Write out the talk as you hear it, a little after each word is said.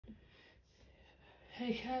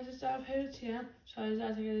Hey guys, it's Dad here at TM. Sorry, I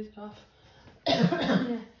had to get his cough.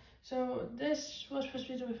 Yeah. So this was supposed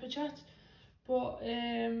to be the whipper chat, but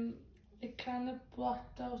it kind of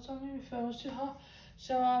blacked out on me. My phone was too hot,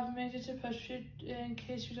 so I've made it a post shoot in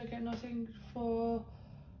case we don't get nothing for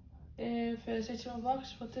Thursday to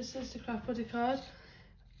unbox. But this is the Crafty card,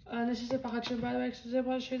 and this is the packaging, by the way, because I didn't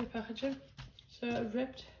want to show you the packaging. So it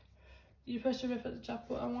ripped. You're supposed to rip at the top,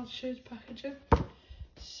 but I want to show you the packaging.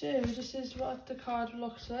 So this is what the card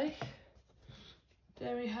looks like.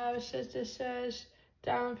 Then we have, this says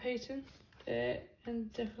diamond painting in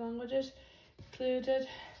different languages, included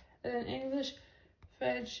in English,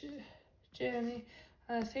 French, Germany,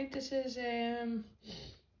 and I think this is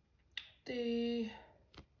the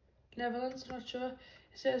Netherlands, I'm not sure.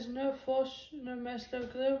 It says no force, no mess, no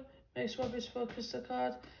glue, makes one beautiful crystal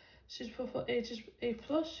card, suitable for ages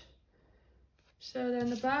 8+. So then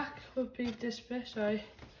the back would be this bit,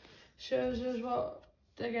 shows us what,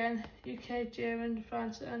 again, UK, German,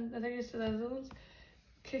 France, and I think it's the Netherlands.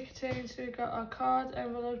 Kit contains, so we've got our card,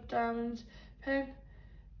 envelope, diamonds, pen,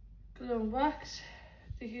 glue and wax.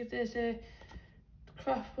 There's a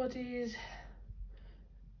Craft Buddies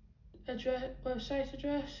address, website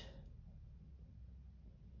address.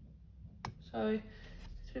 Sorry,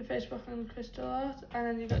 through Facebook and Crystal Art, and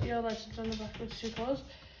then you've got your legends on the back with 2 colours.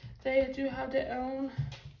 They do have their own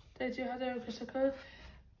crystal code,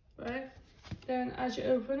 right? Then as you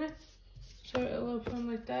open it, so it'll open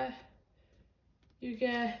like that, you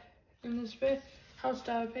get in this bit how to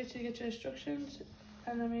diamond paint, so you get your instructions,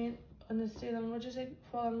 and I mean on the 3 languages,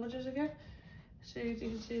 4 languages again, so you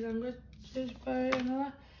can see languages by and all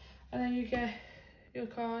that, and then you get your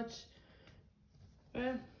cards,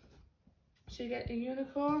 right? So you get a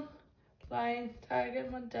unicorn, lion, tiger,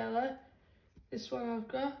 Mandela. This one I've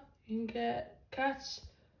got. You can get cats.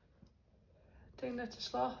 I think that's a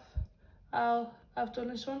sloth. I've done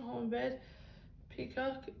this one, hummingbird,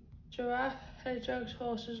 peacock, giraffe, hedgehogs,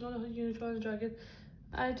 horses, another unicorn and dragon.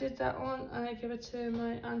 I did that one and I gave it to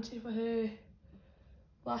my auntie for her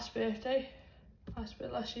last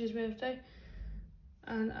year's birthday,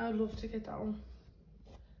 and I would love to get that one.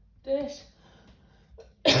 This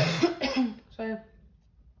sorry,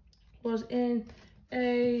 was in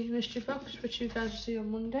a mystery box, which you guys will see on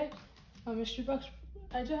Monday. My mystery box,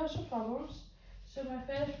 I do have some problems. So my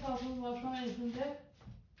first problem was when I opened it,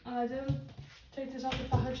 and I didn't take this out the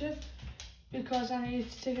packaging because I needed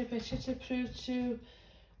to take a picture to prove to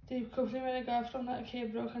the company where I got it from that it came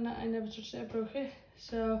broken and that I never touched it, I broke it.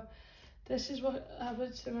 So this is what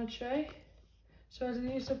happened to my tray. So I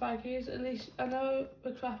didn't use the baggies. At least I know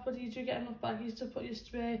with Craft Buddy you do get enough baggies to put your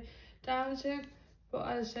spray diamonds in, but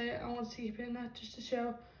as I say, I want to keep in that just to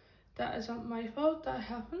show that it's not my fault that it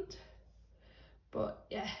happened. But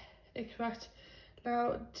yeah, it cracked.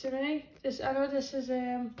 Now to me, I know this is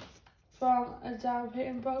from a diamond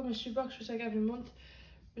painting box, mystery box, which I get every month,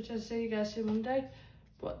 which I say you guys see Monday.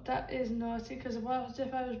 But that is naughty, because what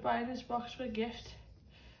if I was buying this box for a gift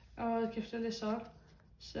and I was gifting this on?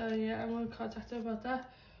 So yeah, I'm going to contact her about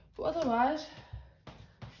that. But otherwise,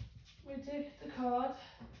 we take the card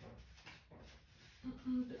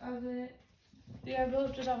and the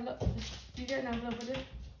envelope, just have a look. You get an envelope with it.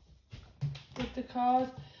 With the card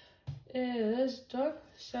is done.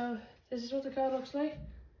 So this is what the card looks like.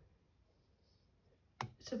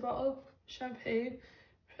 It's a bottle, champagne,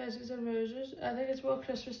 presents and roses. I think it's more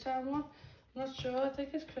Christmas time one. I'm not sure, I think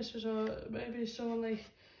it's Christmas or maybe someone like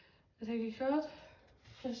a thank you card.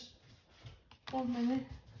 Just 1 minute.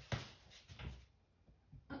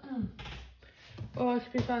 Or it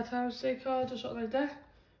could be 5 times stay card or something like that.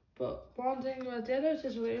 But one thing I did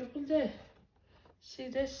is when I opened it, see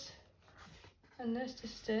this and this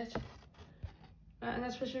is it. And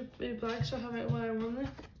that's supposed to be black, so I have it where I want it.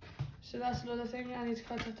 So that's another thing I need to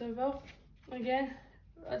contact them about. Again,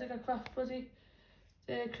 I think I Craft Buddy,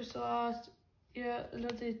 the Crystal Art, yeah,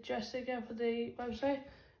 the address again for the website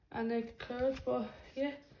and the code, but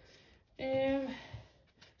yeah.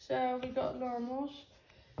 So we got normals.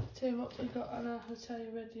 Tell you what we got, and I'll tell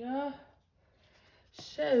you where they are.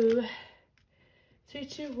 So 3,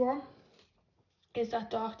 2, 1 is that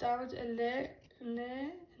dark diamond in there,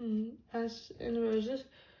 as in the roses.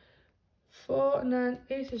 4, 9,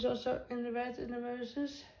 8 is also in the red in the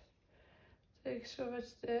roses. I think some of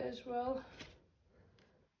it's there as well.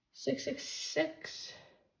 6, 6, 6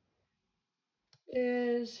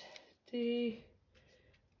 is the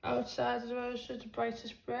outside of the rose, so the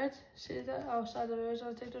brightest red. See that outside the rose?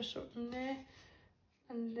 I think there's something there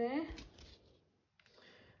and there.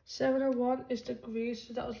 701 is the green,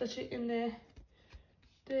 so that was literally in there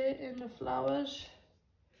in the flowers.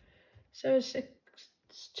 76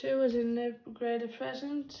 2 was in the graded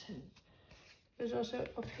present. There's also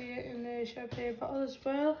up here in the champagne bottle as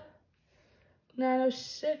well.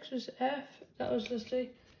 906 was F, that was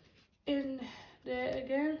literally in there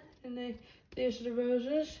again, in the these are the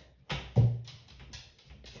roses.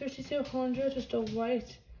 5200 was the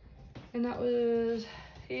white, and that was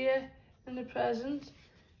here in the present.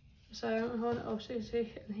 So I'm holding it up so you can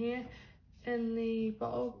see, and here in the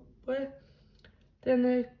bottle with. Then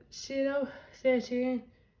the 013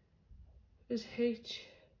 is H.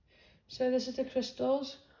 So this is the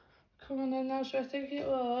crystals coming in now. So I think it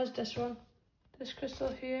was this one, this crystal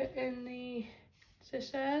here in the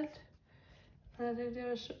this end, and I think there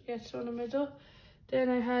was yet one in the middle. Then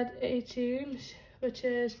I had 18, which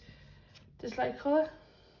is this light colour,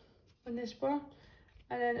 and this one,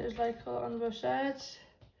 and then it was light colour on both sides.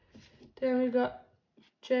 Then we got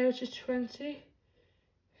J, which is 20.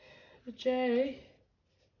 The J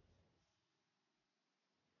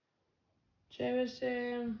was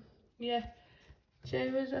yeah,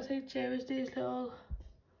 I think J was these little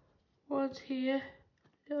ones here,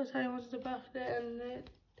 little tiny ones at the back there, and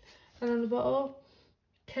on the bottle.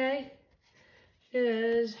 K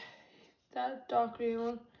is that dark green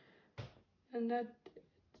one, and that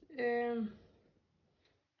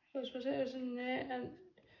what was it? It was in there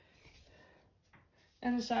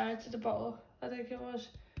and the sides of the bottle, I think it was.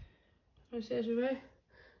 Let me see this away.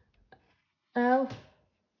 L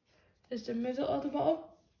is the middle of the bottle,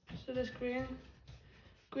 so this green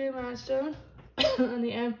rhinestone, and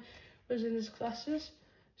the M was in his glasses.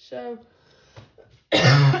 So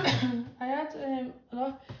I had a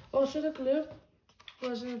lot. Also the glue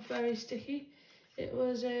wasn't very sticky. It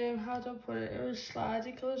was how do I put it? It was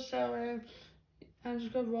slidey glue. So I'm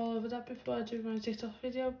just gonna roll over that before I do my TikTok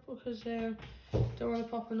video, because don't want to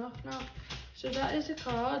pop enough now. So that is the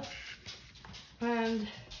card, and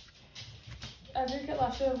I did get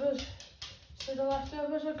leftovers. So the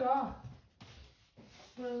leftovers I got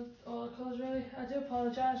were all the colours really. I do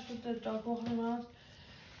apologise for the dog walking around.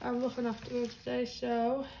 I'm looking after her today.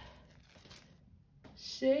 So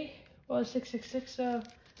C was 666, so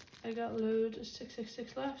I got loads of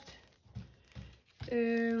 666 left.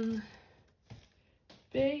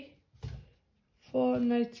 B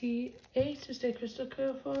 498 is the crystal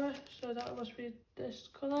code for it, so that must be this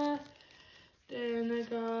colour. Then I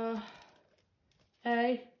got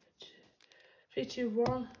A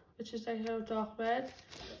 321, which is like a dark red.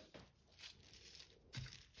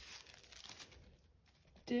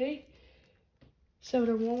 D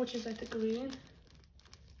 701, which is like the green.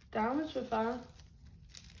 Diamonds were found.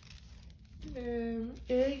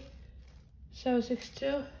 E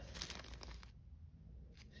 762.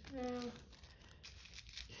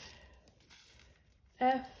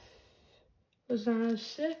 F was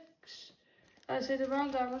 906. I'd say the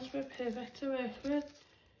round diamonds were perfect to work with.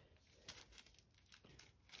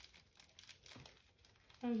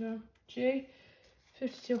 There we go. G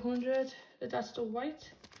 5200, that's the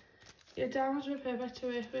white. Yeah, diamonds were perfect to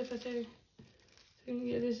work with. I think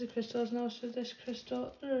yeah, these are crystals now. So this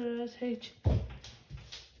crystal is H.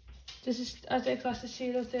 This is, I think that's the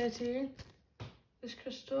 013. This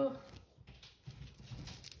crystal.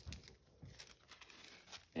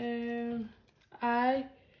 I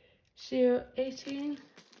 018.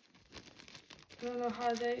 I don't know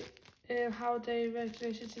how they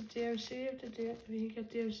regulate it to DMC, if you can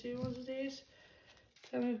get DMC ones of these.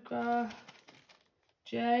 Then we've got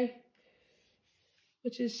J,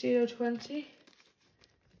 which is 020.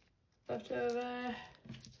 Left over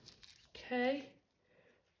K,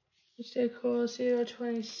 which they call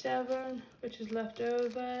 027, which is left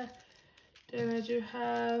over. Then I do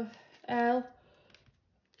have L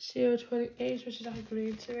 028, which is like a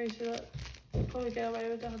green to me, so that I'll probably get away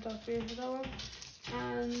with that dark green for that one.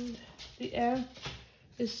 And the M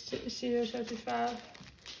is 075.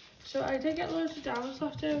 So I did get loads of diamonds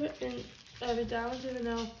left over in every diamond, even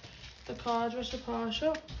though the cards were so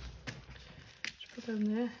partial. Just put them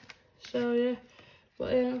there. So yeah, but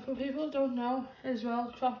for people who don't know as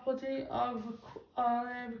well, craft buddy are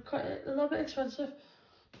quite a little bit expensive.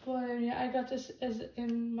 But yeah, I got this as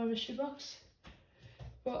in my mystery box.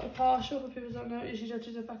 But a partial, for people who don't know, is you don't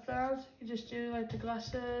do the background. You just do like the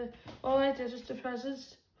glasses. All I did is the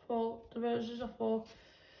presents full, the roses are full,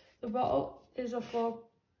 the bottle is a full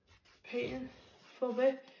painting, full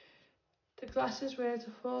bit. The glasses were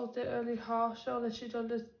the full, they're only half, so I literally done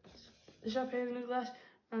the champagne in the glass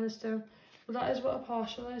and the stem. But that is what a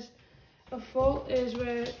partial is. A full is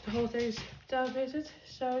where the whole thing is decorated.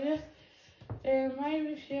 So yeah, my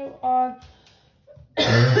review on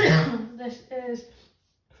this is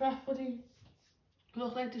Crafty.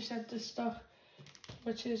 Look like they sent this stock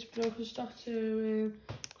which is broken stock to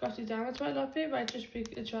Crafty damage. Might not be, might just be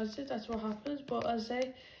in transit, that's what happens. But as I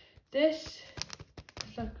say, this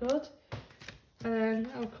is not good. And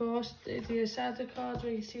then of course the inside of the card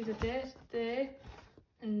where you see the date there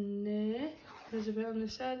and there. There's a bit on the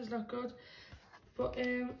side, it's not good. But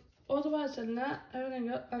otherwise than that, everything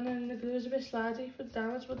good. And then the glue is a bit slidey for the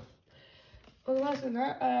damage, but otherwise than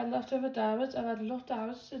that, I had leftover damage. I've had enough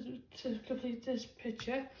damage to complete this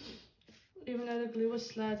picture, even though the glue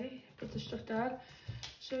was slidey, but they're stuck down.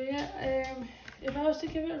 So yeah, if I was to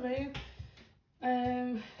give it a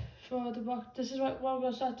rating, for the box, this is what I'm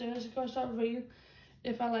going to start doing, is I'm going to start rating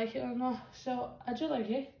if I like it or not. So I do like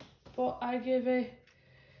it, but I give it,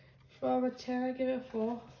 from a 10 I give it a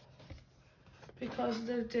 4, because of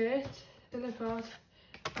the dirt in the card,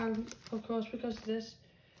 and of course because of this.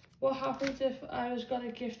 What happens if I was going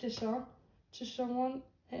to gift this on to someone?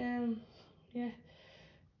 Yeah,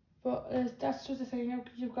 but that's the thing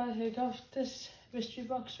you've got to think of. This mystery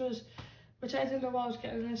box was, which I didn't know what I was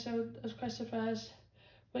getting in, so I was quite surprised.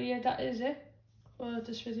 But yeah, that is it for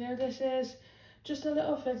this video. This is just a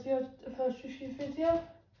little video, a post review video.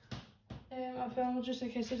 I filmed just in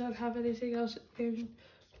case I don't have anything else in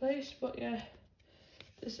place. But yeah,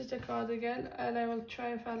 this is the card again, and I will try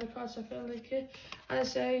and find the cards I feel like it. As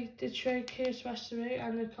I say, the tray came smashed to me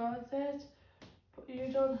and the card did, but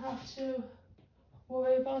you don't have to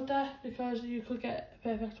worry about that because you could get a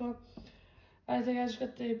perfect one. I think I just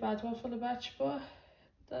got the bad one for the batch, but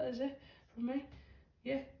that is it from me.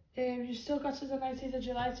 Yeah, you still got to the 19th of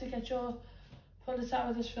July to get your, for the time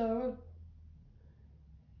of this filming.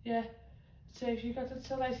 Yeah, so if you got to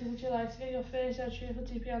the 19th of July to get your first entry for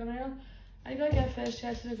DP Anime on, and you gotta get first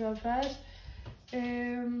chance to the grand prize.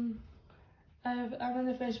 I'm in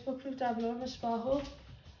the Facebook group down below, Miss Sparkle.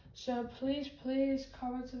 So please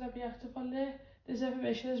comment and let me active on there. There's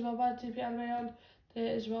information as well about DP Anime on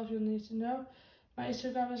there as well if you need to know. My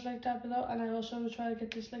Instagram is linked down below, and I also will try to get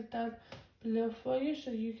this link down below for you so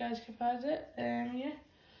you guys can find it. Yeah,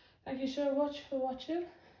 thank you so much for watching.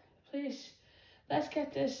 Please, let's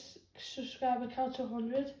get this subscriber count to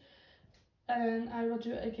 100, and I will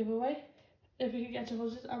do a giveaway. If we can get to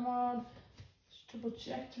 100, I'm on, just double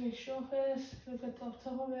check to make sure first. We'll get the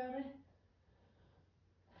laptop over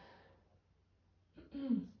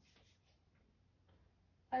me.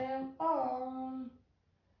 I am on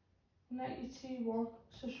 91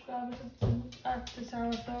 subscribers at the time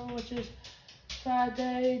of film, which is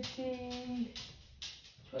Friday the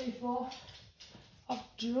 24th of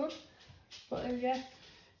June. But yeah,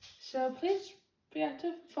 so please be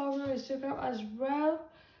active, follow me on Instagram as well,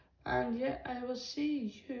 and yeah, I will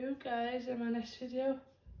see you guys in my next video.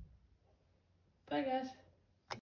 Bye guys.